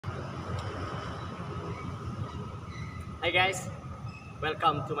Hi guys,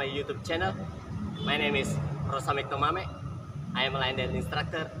 welcome to my YouTube channel. My name is Roosamekto Mamek. I am a line dance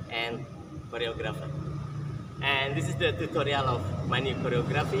instructor and choreographer. And this is the tutorial of my new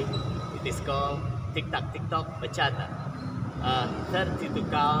choreography. It is called Tik Tok Bachata. 32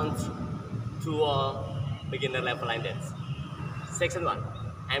 counts to all beginner level line dance. Section 1.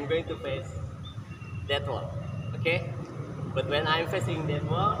 I'm going to face that wall. Okay? But when I'm facing that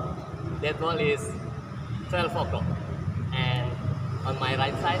wall is 12 o'clock. And on my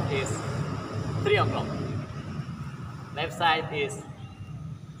right side is 3 o'clock. Left side is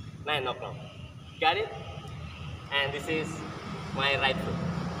 9 o'clock. Got it? And this is my right foot,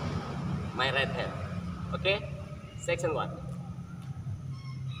 my right hand. Okay? Section 1.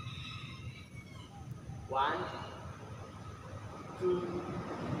 1, 2,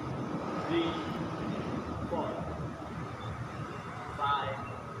 3, 4, 5,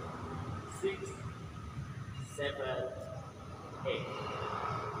 6, 7, 8.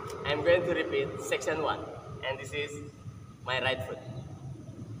 I'm going to repeat section 1, and this is my right foot.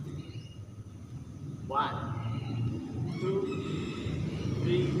 1, 2,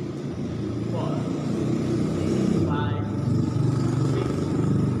 3, 4, 5, 6,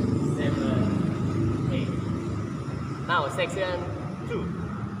 7, 8. Now section 2.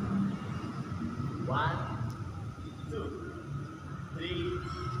 1, 2, 3,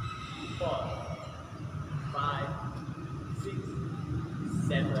 4, 5, 6,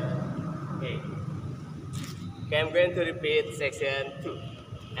 7, 8. Okay, I'm going to repeat section 2,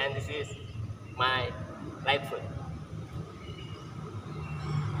 and this is my right foot.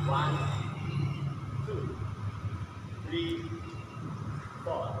 1, 2, 3,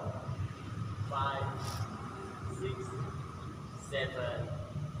 4, 5, 6, 7,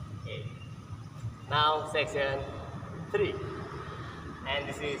 8. Now section 3, and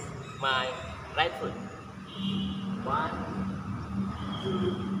this is my right foot. 1, 2,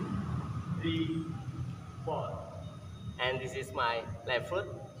 3, 4, and this is my left foot.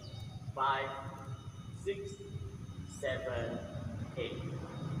 5, 6, 7, 8.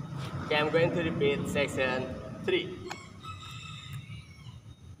 Okay, I'm going to repeat section 3.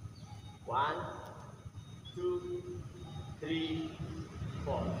 1, 2, 3,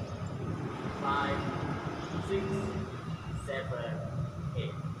 4, 5, 6, 7,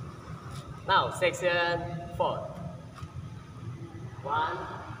 8. Now section 4. 1,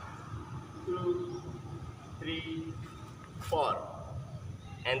 2, 3, 4,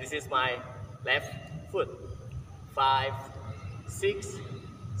 and this is my left foot. 5, 6,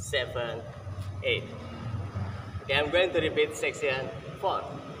 7, 8. Okay, I'm going to repeat section 4,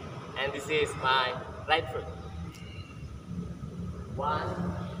 and this is my right foot.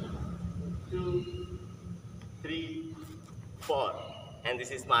 1, 2, 3, 4, and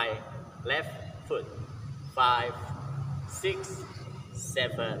this is my left foot. 5, 6,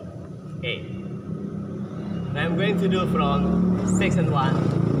 7, 8. Now I'm going to do from section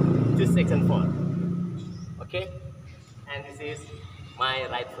 1 to section 4. Okay? And this is my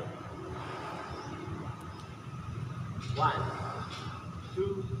right foot. 1,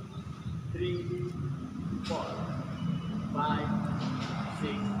 2, 3, 4, 5,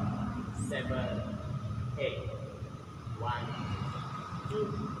 6, 7, 8. 1,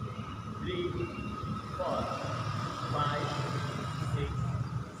 2, 3, 4, 5, 6,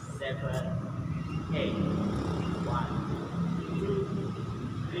 7, 8. 1, 2,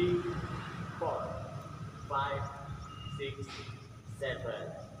 3, 4, 5, 6, 7,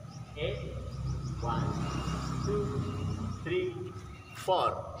 8. 1, 2, 3,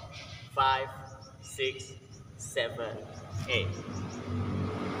 4, 5, 6, 7, 8.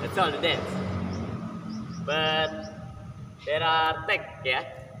 That's all the dance. But there are tag, yeah?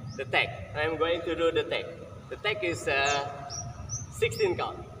 The tag. I'm going to do the tag. The tag is 16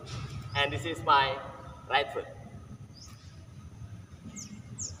 count. And this is my right foot.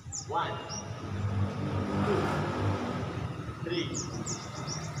 1, 2, 3,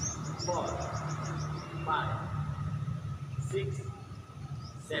 4, 5, 6,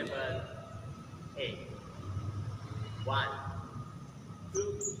 7, 8. 1,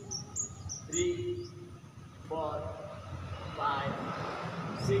 2, 3, 4, 5,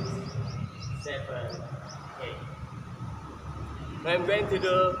 6, 7, 8. I'm going to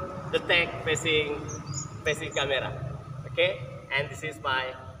do the tag facing camera. Okay? And this is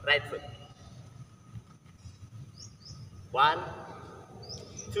my right foot. 1,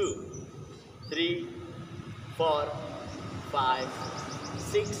 2, 3, 4, 5,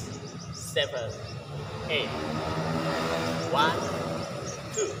 6, 7, 8. 1,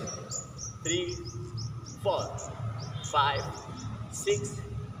 2, 3, 4, 5, 6,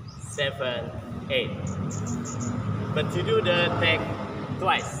 7, 8. But you do the take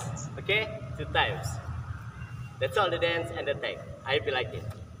twice, okay? 2 times. That's all the dance and the take. I hope you like it.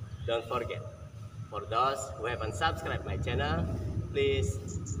 Don't forget, for those who haven't subscribed my channel, please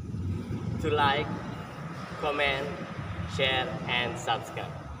to like, comment, share, and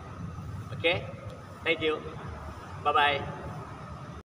subscribe. Okay? Thank you. Bye-bye.